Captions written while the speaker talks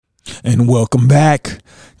And welcome back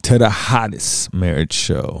to the hottest marriage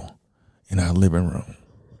show in our living room.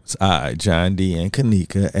 It's I, John D. and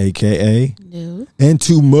Kanika, a.k.a. No. And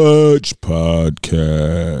Too Much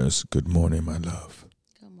Podcast. Good morning, my love.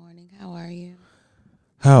 Good morning. How are you?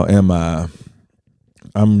 How am I?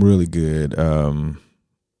 I'm really good. I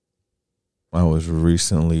was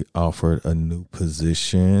recently offered a new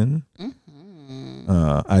position.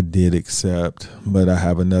 I did accept, but I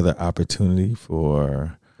have another opportunity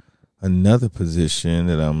for another position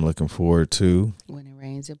that I'm looking forward to. When it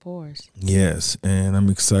rains, it pours. Yes, and I'm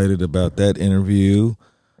excited about that interview.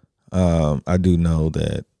 I do know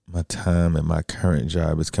that my time at my current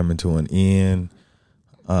job is coming to an end,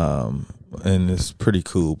 and it's pretty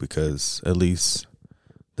cool because at least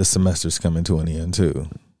the semester's coming to an end too.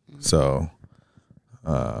 So,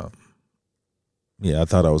 yeah, I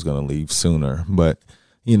thought I was going to leave sooner, but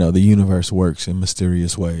you know, the universe works in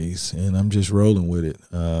mysterious ways, and I'm just rolling with it,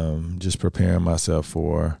 just preparing myself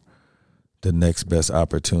for the next best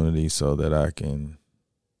opportunity so that I can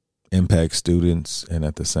impact students and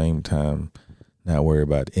at the same time not worry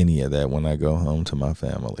about any of that when I go home to my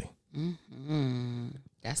family. Mm-hmm.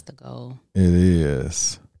 That's the goal. It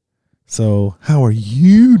is. So how are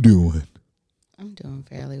you doing? I'm doing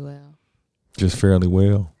fairly well. Just fairly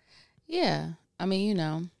well? Yeah. I mean, you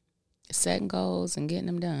know, setting goals and getting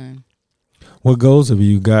them done. What goals have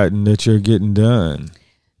you gotten that you're getting done?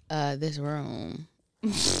 This room.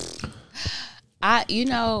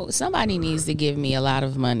 Somebody needs to give me a lot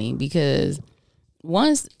of money because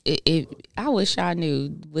I wish I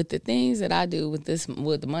knew with the things that I do with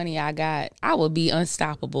the money I got, I would be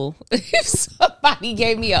unstoppable if somebody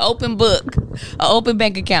gave me an open book, an open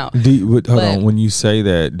bank account. Hold on. When you say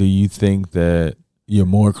that, do you think that you're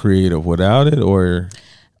more creative without it, or?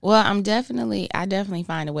 Well, I definitely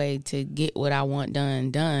find a way to get what I want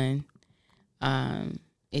done.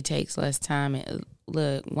 It takes less time.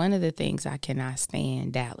 Look, one of the things I cannot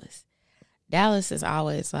stand, Dallas is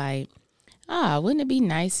always like, wouldn't it be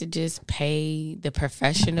nice to just pay the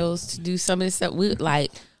professionals to do some of this stuff? We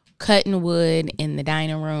like cutting wood in the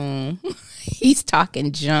dining room. He's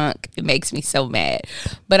talking junk. It makes me so mad.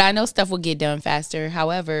 But I know stuff will get done faster.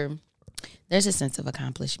 However, there's a sense of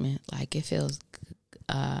accomplishment. Like it feels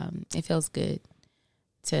good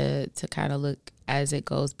to kind of look as it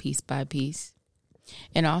goes piece by piece.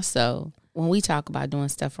 And also, when we talk about doing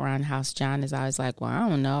stuff around the house, John is always like, well, I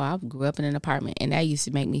don't know. I grew up in an apartment. And that used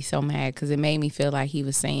to make me so mad because it made me feel like he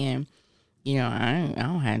was saying, you know, I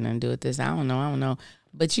don't have nothing to do with this. I don't know.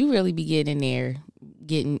 But you really be getting in there,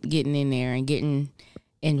 getting in there and getting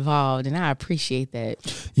involved. And I appreciate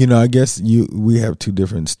that. You know, I guess we have two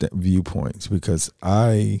different viewpoints because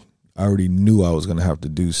I already knew I was going to have to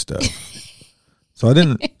do stuff. So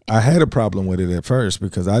I had a problem with it at first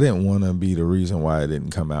because I didn't want to be the reason why it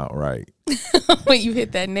didn't come out right. When you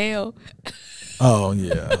hit that nail. Oh,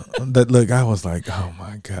 yeah. Look, I was like, oh,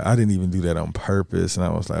 my God. I didn't even do that on purpose. And I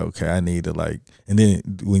was like, okay, I need to and then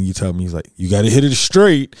when you told me, he's like, you got to hit it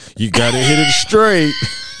straight. You got to hit it straight.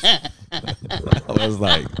 I was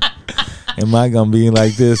like, am I going to be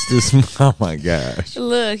like this? Oh, my gosh.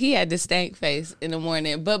 Look, he had the stank face in the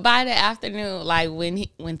morning. But by the afternoon, like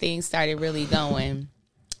when things started really going,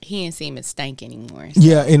 he didn't seem as stank anymore. So.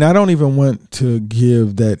 Yeah, and I don't even want to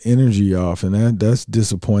give that energy off. And that's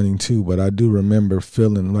disappointing, too. But I do remember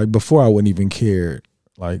feeling like before I wouldn't even care.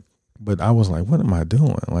 But I was like, what am I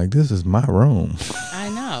doing? Like, this is my room. I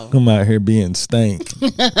know. I'm out here being stank.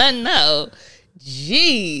 I know.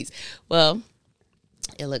 Jeez. Well,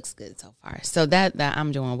 it looks good so far. So that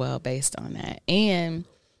I'm doing well based on that. And,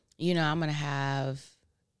 you know, I'm going to have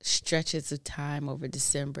stretches of time over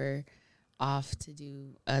December off to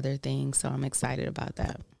do other things. So I'm excited about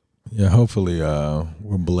that. Yeah, hopefully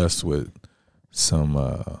we're blessed with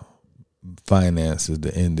some finances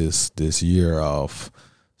to end this year off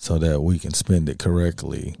so that we can spend it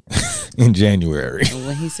correctly in January.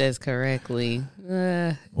 When he says correctly.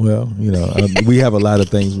 Well, you know, we have a lot of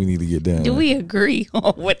things we need to get done. Do we agree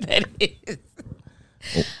on what that is?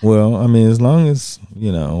 Well, I mean, as long as,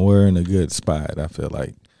 you know, we're in a good spot, I feel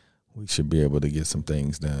like we should be able to get some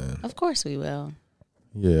things done. Of course we will.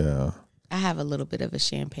 Yeah. I have a little bit of a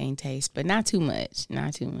champagne taste, but not too much.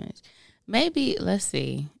 Not too much. Maybe, let's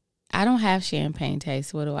see. I don't have champagne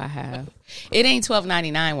taste. What do I have? It ain't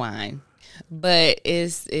 $12.99 wine, but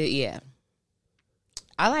yeah.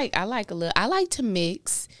 I like a little. I like to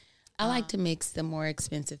mix. I like to mix the more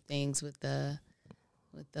expensive things with the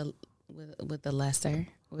lesser.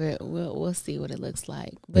 We'll see what it looks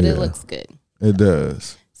like, but It looks good. It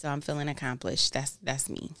does. So I'm feeling accomplished. That's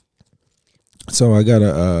me. So I got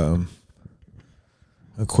a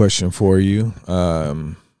question for you.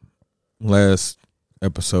 last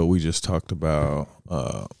episode we just talked about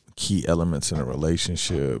key elements in a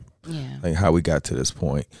relationship, like how we got to this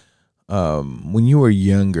point. When you were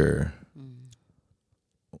younger,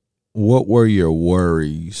 what were your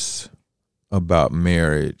worries about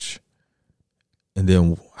marriage, and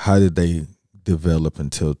then how did they develop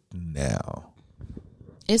until now?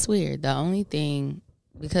 It's weird. The only thing,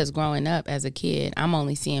 because growing up as a kid, I'm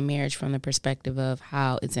only seeing marriage from the perspective of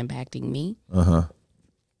how it's impacting me. The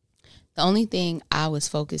only thing I was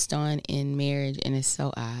focused on in marriage, and it's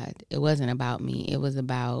so odd, it wasn't about me. It was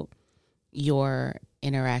about your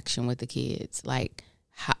interaction with the kids. Like,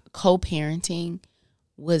 co-parenting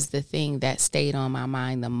was the thing that stayed on my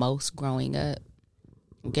mind the most growing up.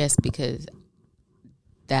 I guess because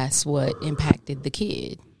that's what impacted the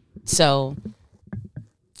kid. So,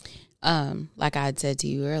 like I had said to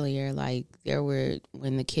you earlier, like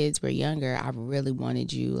when the kids were younger, I really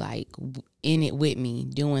wanted you like in it with me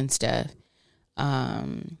doing stuff.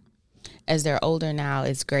 As they're older now,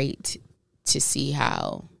 it's great to see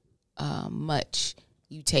how much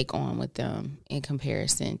you take on with them in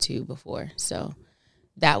comparison to before. So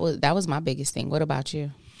that was my biggest thing. What about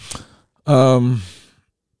you?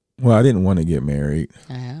 Well, I didn't want to get married.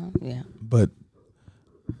 Yeah. But,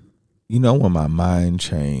 when my mind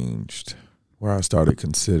changed, where I started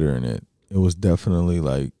considering it, it was definitely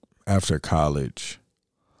like after college.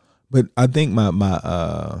 But I think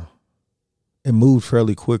it moved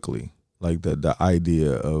fairly quickly. Like the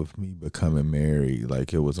idea of me becoming married,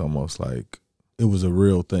 like it was almost like it was a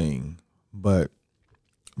real thing. But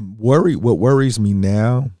what worries me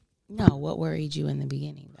now? No, what worried you in the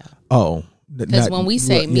beginning though? Oh. Because when we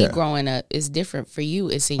say me growing up, it's different for you.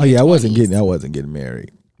 It's in your 20s. I wasn't getting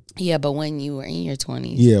married. Yeah, but when you were in your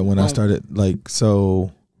 20s. Yeah, when I started,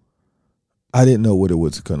 so I didn't know what it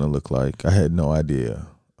was going to look like. I had no idea.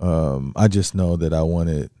 I just know that I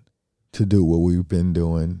wanted to do what we've been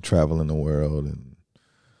doing, traveling the world and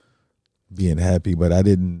being happy, but I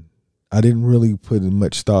didn't really put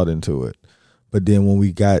much thought into it. But then when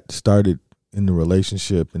we got started in the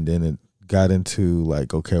relationship, and then it got into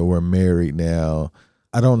like, okay, we're married now.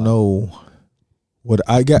 I don't know what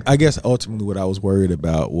I guess ultimately what I was worried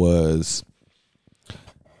about was,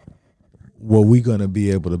 were we going to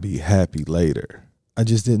be able to be happy later? I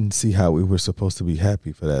just didn't see how we were supposed to be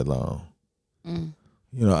happy for that long.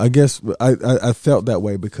 I guess I felt that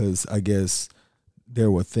way because I guess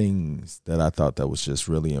there were things that I thought that was just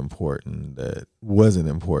really important that wasn't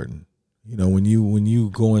important. When you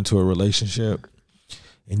go into a relationship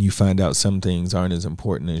and you find out some things aren't as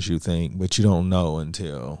important as you think, but you don't know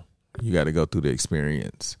until you got to go through the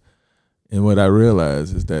experience. And what I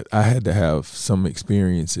realized is that I had to have some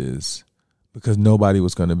experiences because nobody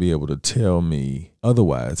was going to be able to tell me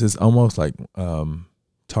otherwise. It's almost like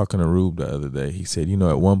talking to Rube the other day. He said,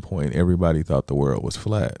 at one point, everybody thought the world was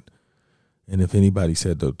flat. And if anybody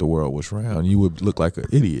said that the world was round, you would look like an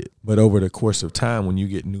idiot. But over the course of time, when you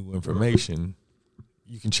get new information,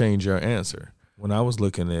 you can change your answer. When I was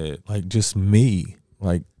looking at like just me,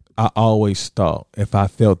 like I always thought if I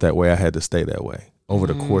felt that way, I had to stay that way. Over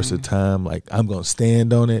the course of time, like I'm going to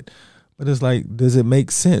stand on it. But it's like, does it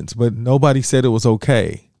make sense? But nobody said it was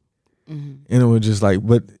okay. And it was just like,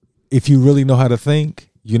 but if you really know how to think,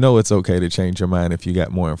 it's okay to change your mind if you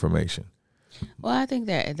got more information. Well, I think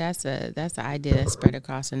that's an idea that's spread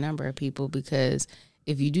across a number of people, because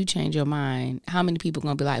if you do change your mind, how many people are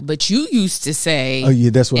going to be like, but you used to say. Oh,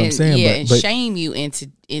 yeah, that's what I'm saying. Yeah, but shame you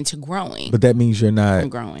into growing. But that means you're not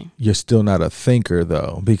growing. You're still not a thinker,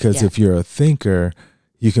 though, because if you're a thinker,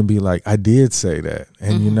 you can be like, I did say that.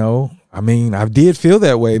 And, I did feel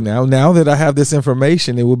that way now. Now that I have this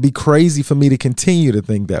information, it would be crazy for me to continue to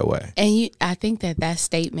think that way. And I think that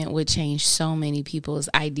statement would change so many people's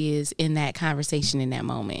ideas in that conversation in that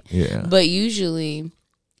moment. Yeah. But usually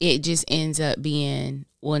it just ends up being,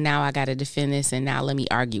 well, now I got to defend this and now let me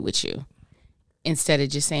argue with you. Instead of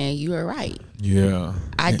just saying, you were right. Yeah.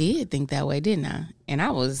 I did think that way, didn't I? And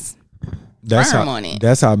I was firm on it.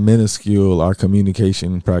 That's how minuscule our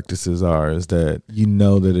communication practices are, is that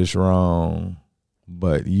that it's wrong,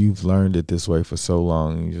 but you've learned it this way for so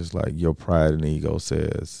long. You just like your pride and ego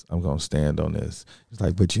says, I'm going to stand on this. It's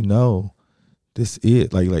like, but this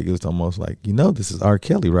is like it's almost like, this is R.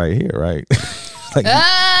 Kelly right here, right? Like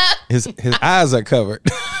his eyes are covered.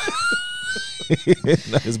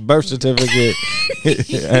 His birth certificate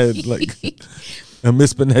had like a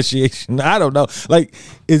mispronunciation. I don't know. Like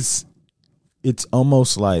it's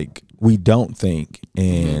almost like we don't think,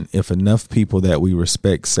 and if enough people that we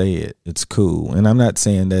respect say it, it's cool. And I'm not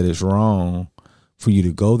saying that it's wrong for you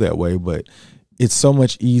to go that way, but it's so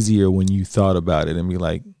much easier when you thought about it and be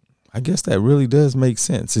like, I guess that really does make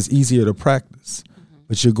sense. It's easier to practice,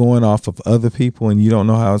 but you're going off of other people and you don't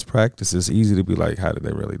know how it's practiced. It's easy to be like, how did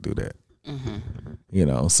they really do that?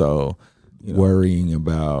 So worrying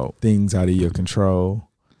about things out of your control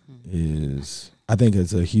is, I think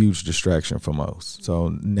it's a huge distraction for most. So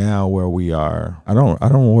now where we are, I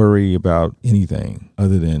don't worry about anything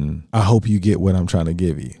other than I hope you get what I'm trying to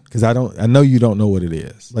give you. Because I know you don't know what it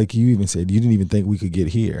is. Like you even said, you didn't even think we could get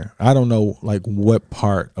here. I don't know like what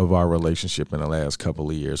part of our relationship in the last couple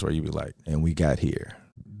of years where you be like, and we got here.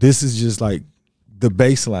 This is just like the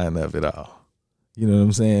baseline of it all. You know what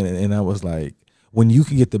I'm saying? And I was like, when you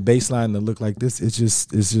can get the baseline to look like this, it's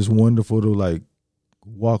just wonderful to like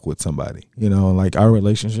walk with somebody, like our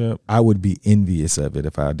relationship. I would be envious of it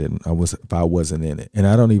if I wasn't in it. And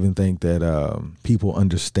I don't even think that people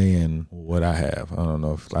understand what I have. I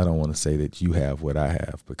don't want to say that you have what I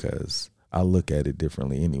have because I look at it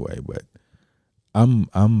differently anyway, but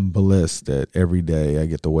I'm blessed that every day I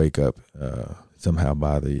get to wake up somehow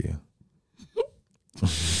bother you.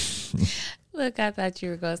 Look, I thought you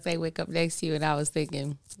were going to say wake up next to you, and I was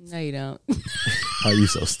thinking, no, you don't. Are you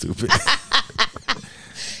so stupid?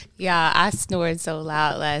 Yeah, I snored so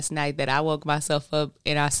loud last night that I woke myself up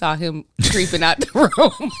and I saw him creeping out the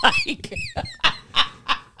room. Like,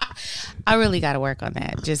 I really got to work on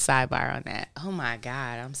that. Just sidebar on that. Oh, my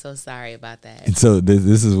God. I'm so sorry about that. And so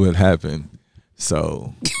this is what happened.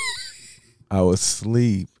 So I was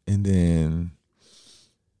asleep, and then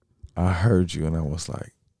I heard you, and I was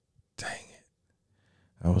like, dang it.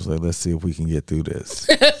 I was like, let's see if we can get through this.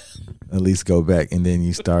 At least go back. And then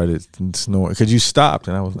you started snoring because you stopped.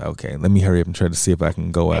 And I was like, okay, let me hurry up and try to see if I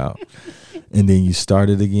can go out. And then you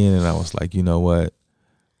started again. And I was like, you know what?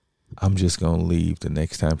 I'm just going to leave the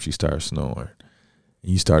next time she starts snoring.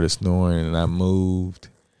 And you started snoring and I moved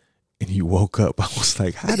and you woke up. I was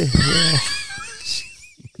like, how the hell?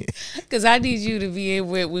 Because I need you to be in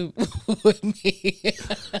with me.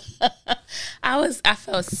 I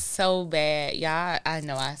felt so bad. Y'all, I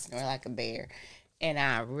know I snore like a bear. And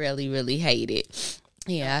I really, really hate it.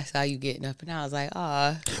 Yeah, I saw you getting up, and I was like,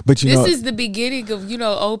 "Oh, but this is the beginning of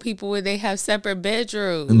old people where they have separate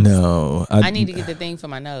bedrooms." No, I need to get the thing for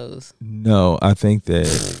my nose. No, I think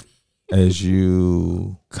that as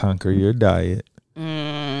you conquer your diet,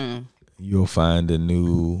 you'll find a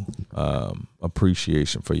new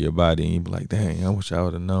appreciation for your body, and you'll be like, "Dang, I wish I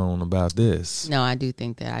would have known about this." No, I do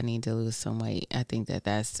think that I need to lose some weight. I think that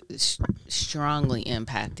that's strongly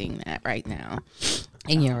impacting that right now.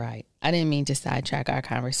 And you're right. I didn't mean to sidetrack our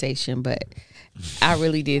conversation, but I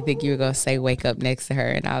really did think you were going to say wake up next to her.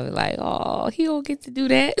 And I was like, oh, he don't get to do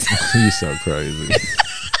that. You're so crazy.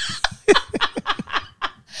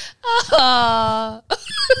 Oh.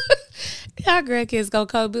 Our grandkids going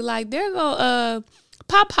to come and be like, there go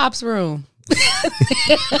Pop-Pop's room.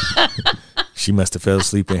 She must have fell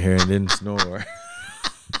asleep in here and didn't snore.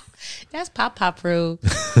 That's Pop-Pop room.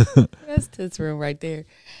 That's Toots' room right there.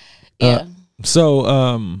 Yeah.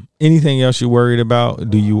 So, anything else you're worried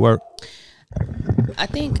about? Do you work? I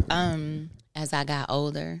think as I got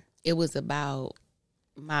older, it was about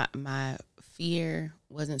my fear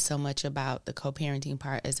wasn't so much about the co-parenting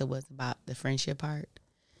part as it was about the friendship part.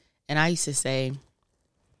 And I used to say,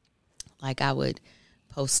 like, I would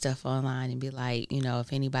post stuff online and be like,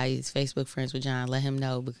 if anybody's Facebook friends with John, let him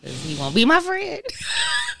know because he won't be my friend.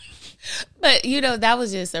 But, that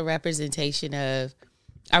was just a representation of,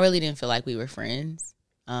 I really didn't feel like we were friends.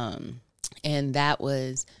 And that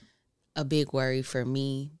was a big worry for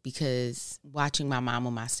me because watching my mom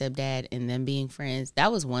and my stepdad and them being friends, that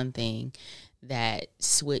was one thing that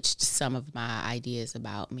switched some of my ideas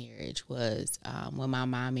about marriage was when my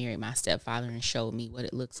mom married my stepfather and showed me what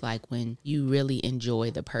it looks like when you really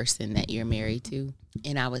enjoy the person that you're married to.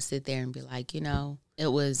 And I would sit there and be like, it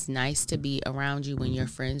was nice to be around you when your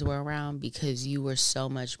friends were around because you were so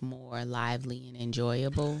much more lively and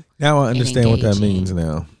enjoyable. Now I understand what that means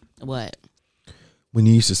now. What? When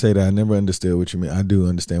you used to say that, I never understood what you mean. I do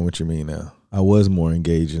understand what you mean now. I was more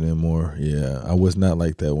engaging and more, I was not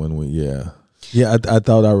like that when we, Yeah, I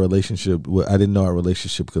thought our relationship, I didn't know our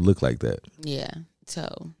relationship could look like that. Yeah. So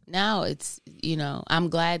now it's, I'm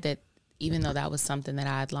glad that even though that was something that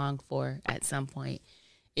I had longed for at some point,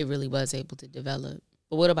 it really was able to develop.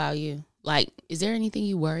 But what about you? Like, is there anything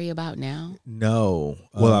you worry about now? No.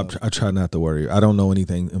 Well, I try not to worry. I don't know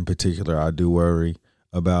anything in particular I do worry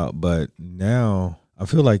about, but now I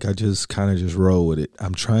feel like I just kind of just roll with it.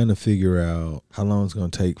 I'm trying to figure out how long it's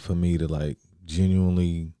going to take for me to like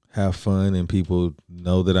genuinely have fun and people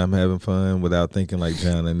know that I'm having fun without thinking like,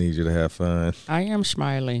 John, I need you to have fun. I am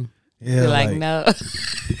smiling. Yeah. You're like no.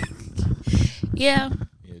 Yeah.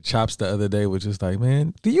 Chops the other day was just like,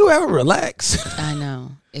 man, do you ever relax? I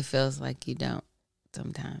know. It feels like you don't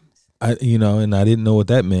sometimes. And I didn't know what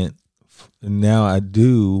that meant. Now I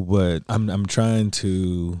do, but I'm trying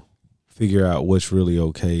to figure out what's really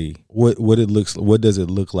okay. What does it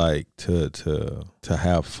look like to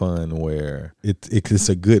have fun where it's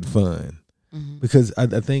a good fun? Mm-hmm. Because I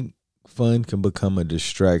think fun can become a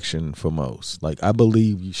distraction for most. Like, I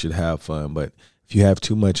believe you should have fun, but if you have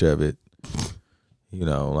too much of it,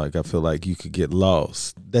 like, I feel like you could get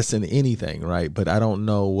lost. That's in anything, right? But I don't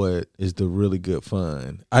know what is the really good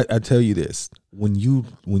fun. I tell you this, when you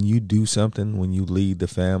do something, when you lead the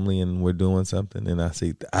family and we're doing something, and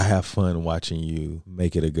I have fun watching you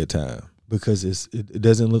make it a good time, because it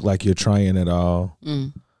doesn't look like you're trying at all.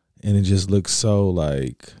 And it just looks so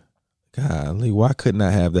like, golly, why couldn't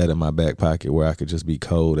I have that in my back pocket where I could just be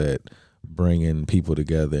cold at bringing people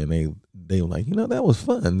together, and they were like, that was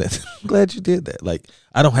fun. I'm glad you did that. Like,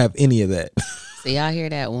 I don't have any of that. So y'all hear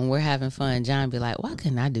that? When we're having fun, John be like, why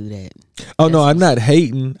couldn't I do that? Oh, no, I'm not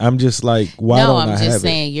hating. I'm just like, why don't I have it? No, I'm just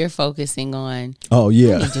saying you're focusing on, oh,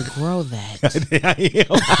 yeah, I need to grow that.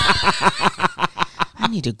 I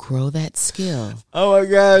need to grow that skill. Oh, my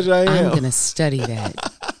gosh, I am. I'm going to study that.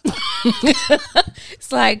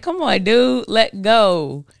 It's like, come on, dude, let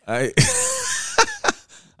go.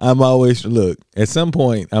 I'm always, look, at some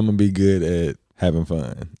point, I'm going to be good at having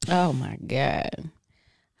fun. Oh, my God.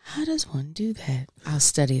 How does one do that? I'll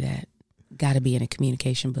study that. Got to be in a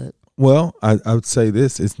communication book. Well, I would say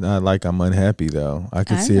this. It's not like I'm unhappy, though. I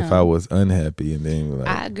could see if I was unhappy and then like.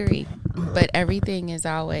 I agree. But everything is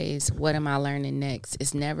always, what am I learning next?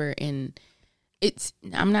 It's never I'm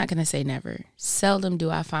not going to say never. Seldom do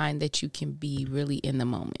I find that you can be really in the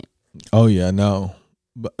moment. Oh, yeah, no.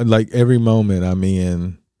 But like every moment I'm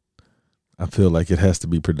in, I feel like it has to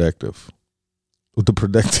be productive. With the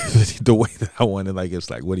productivity, the way that I want it, like, it's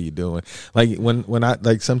like, what are you doing? Like when I,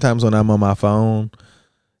 like, sometimes when I'm on my phone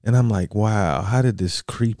and I'm like, wow, how did this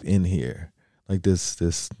creep in here? Like this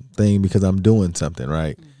thing, because I'm doing something,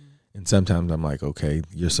 right? Mm-hmm. And sometimes I'm like, okay,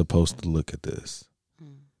 you're supposed to look at this.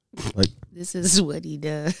 Like, this is what he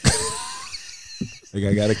does. Like,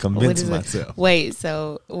 I got to convince myself. Wait,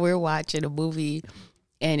 so we're watching a movie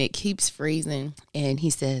and it keeps freezing and he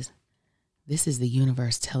says, this is the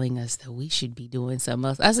universe telling us that we should be doing something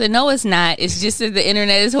else. I said, no, it's not. It's just that the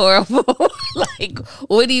internet is horrible. Like,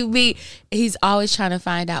 what do you mean? He's always trying to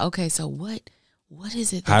find out, okay, so what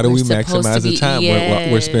is it? How do we maximize the time?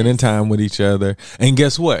 Yes. We're spending time with each other. And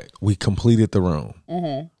guess what? We completed the room.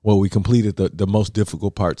 Mm-hmm. Well, we completed the most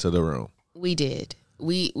difficult parts of the room. We did.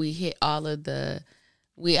 We hit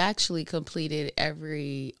we actually completed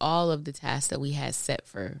all of the tasks that we had set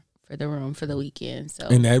for the room for the weekend. So,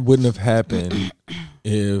 and that wouldn't have happened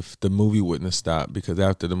if the movie wouldn't have stopped, because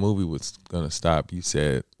after the movie was going to stop, you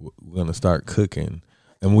said we're going to start cooking,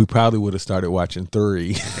 and we probably would have started watching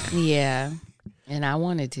 3. Yeah. And I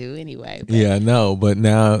wanted to anyway. But. Yeah, no, but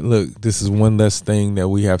now look, this is one less thing that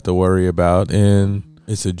we have to worry about, and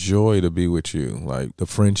it's a joy to be with you, like the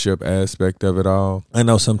friendship aspect of it all. I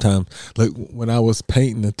know sometimes, like when I was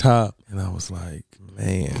painting the top, and I was like,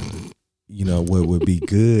 man, what would be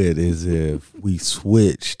good is if we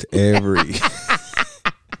switched every.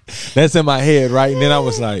 That's in my head, right? And then I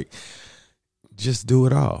was like, just do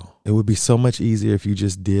it all. It would be so much easier if you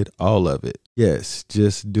just did all of it. Yes,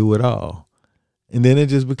 just do it all. And then it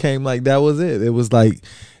just became like, that was it. It was like,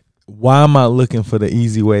 why am I looking for the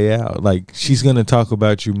easy way out? Like, she's going to talk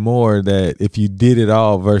about you more that if you did it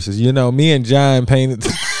all versus, me and John painted,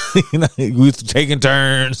 we was taking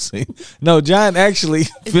turns. No, John actually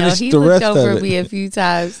finished the rest of it. He looked over me a few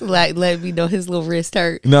times, like, let me know his little wrist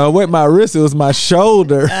hurt. No, it wasn't my wrist. It was my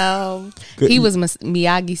shoulder. He was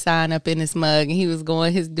Miyagi-san up in his mug, and he was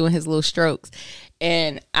doing his little strokes.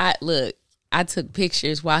 And I took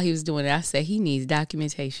pictures while he was doing it. I said, he needs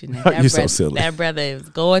documentation. You're so silly. That brother is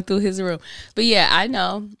going through his room. But yeah, I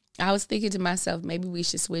know. I was thinking to myself, maybe we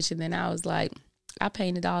should switch. And then I was like, I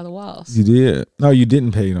painted all the walls. You did? No, you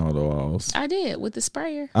didn't paint all the walls. I did, with the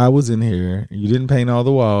sprayer. I was in here. You didn't paint all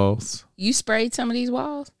the walls. You sprayed some of these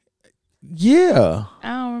walls? Yeah. I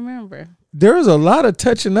don't remember. There was a lot of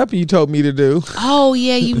touching up you told me to do. Oh,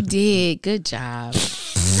 yeah, you did. Good job.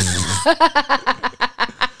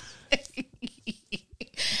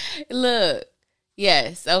 Look,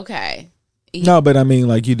 yes, okay. No, but I mean,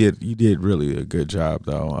 like, you did really a good job,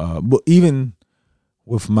 though. But even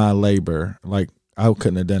with my labor, like, I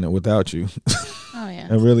couldn't have done it without you. Oh yeah,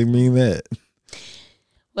 I really mean that.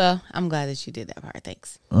 Well, I'm glad that you did that part.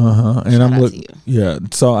 Thanks. And Shout I'm out to you. Yeah.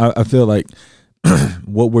 So I feel like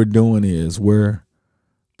what we're doing is we're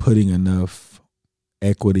putting enough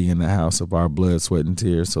equity in the house of our blood, sweat, and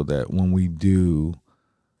tears, so that when we do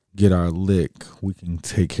get our lick, we can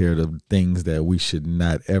take care of the things that we should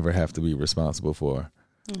not ever have to be responsible for.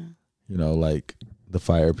 Mm. You know, like the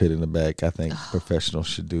fire pit in the back. I think professionals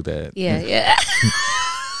should do that. Yeah.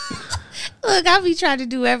 Look, I'll be trying to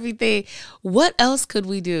do everything. What else could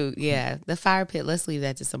we do? Yeah, the fire pit, let's leave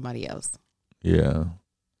that to somebody else. Yeah.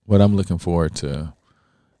 But I'm looking forward to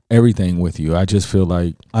everything with you. I just feel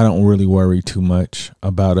like I don't really worry too much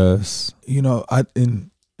about us. You know, I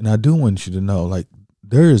do want you to know, like,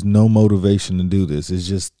 there is no motivation to do this.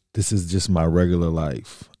 This is just my regular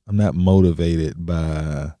life. I'm not motivated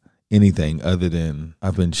by anything other than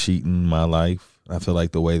I've been cheating my life. I feel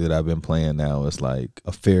like the way that I've been playing now is like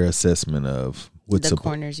a fair assessment of what's the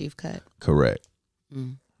corners you've cut. Correct.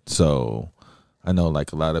 Mm. So I know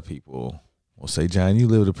like a lot of people will say, John, you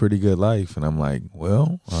lived a pretty good life. And I'm like,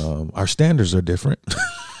 well, our standards are different.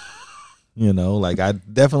 You know, like I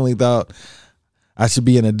definitely thought I should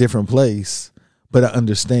be in a different place, but I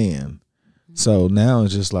understand. Mm-hmm. So now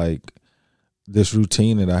it's just like this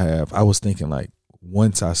routine that I have. I was thinking like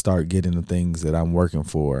once I start getting the things that I'm working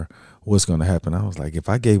for, what's going to happen? I was like, if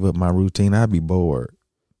I gave up my routine, I'd be bored.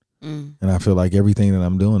 Mm. And I feel like everything that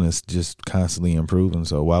I'm doing is just constantly improving.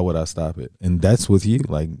 So why would I stop it? And that's with you,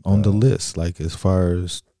 like on the list, like as far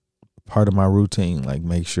as part of my routine, like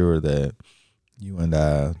make sure that you and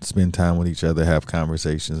I spend time with each other, have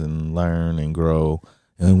conversations and learn and grow.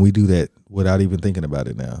 And we do that without even thinking about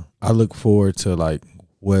it now. I look forward to like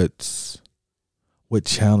what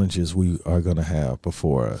challenges we are going to have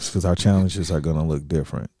before us, because our challenges are going to look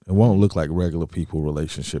different. It won't look like regular people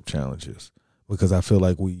relationship challenges, because I feel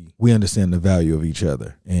like we understand the value of each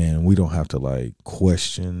other and we don't have to like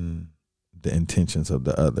question the intentions of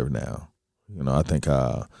the other now. You know, I think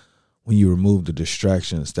when you remove the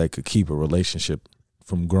distractions that could keep a relationship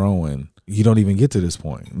from growing, you don't even get to this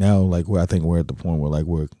point. Now, like I think we're at the point where like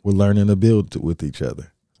we're learning to build with each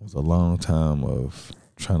other. It was a long time of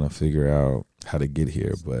trying to figure out how to get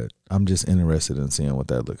here, but I'm just interested in seeing what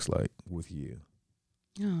that looks like with you.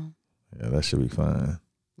 Oh. Yeah, that should be fun.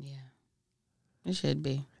 Yeah, it should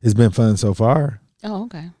be. It's been fun so far. Oh,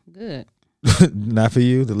 okay. Good. Not for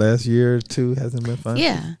you? The last year or two hasn't been fun?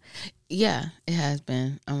 Yeah, it has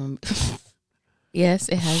been. Yes,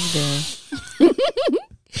 it has been.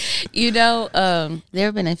 You know, there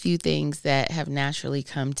have been a few things that have naturally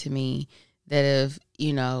come to me that have,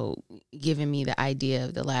 you know, given me the idea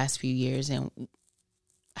of the last few years and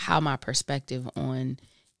how my perspective on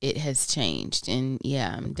it has changed. And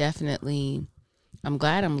yeah, I'm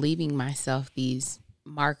glad I'm leaving myself these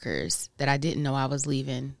markers that I didn't know I was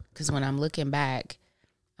leaving. Because when I'm looking back,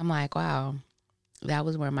 I'm like, wow, that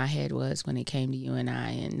was where my head was when it came to you and I.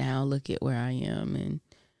 And now look at where I am. And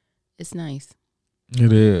it's nice.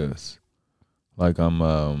 It is. Like I'm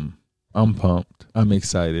pumped. I'm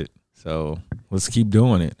excited. So let's keep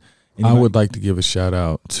doing it. I would like to give a shout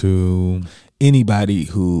out to anybody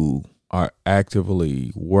who are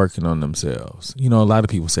actively working on themselves. You know, a lot of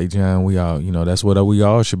people say, John, we all, you know, that's what we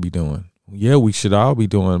all should be doing. Yeah, we should all be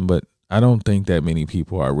doing, but I don't think that many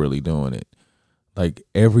people are really doing it. Like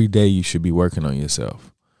every day you should be working on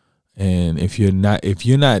yourself. And if you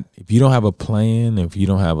don't have a plan, if you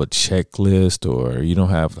don't have a checklist or you don't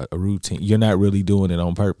have a routine, you're not really doing it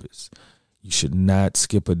on purpose. You should not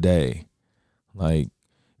skip a day. Like,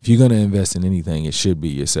 if you're going to invest in anything, it should be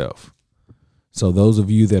yourself. So those of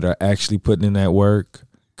you that are actually putting in that work,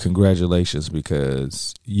 congratulations,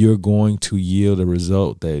 because you're going to yield a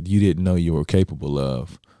result that you didn't know you were capable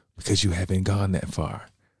of because you haven't gone that far.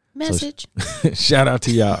 Message. So, shout out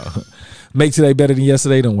to y'all. Make today better than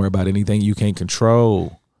yesterday. Don't worry about anything you can't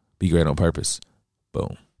control. Be great on purpose.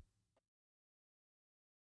 Boom.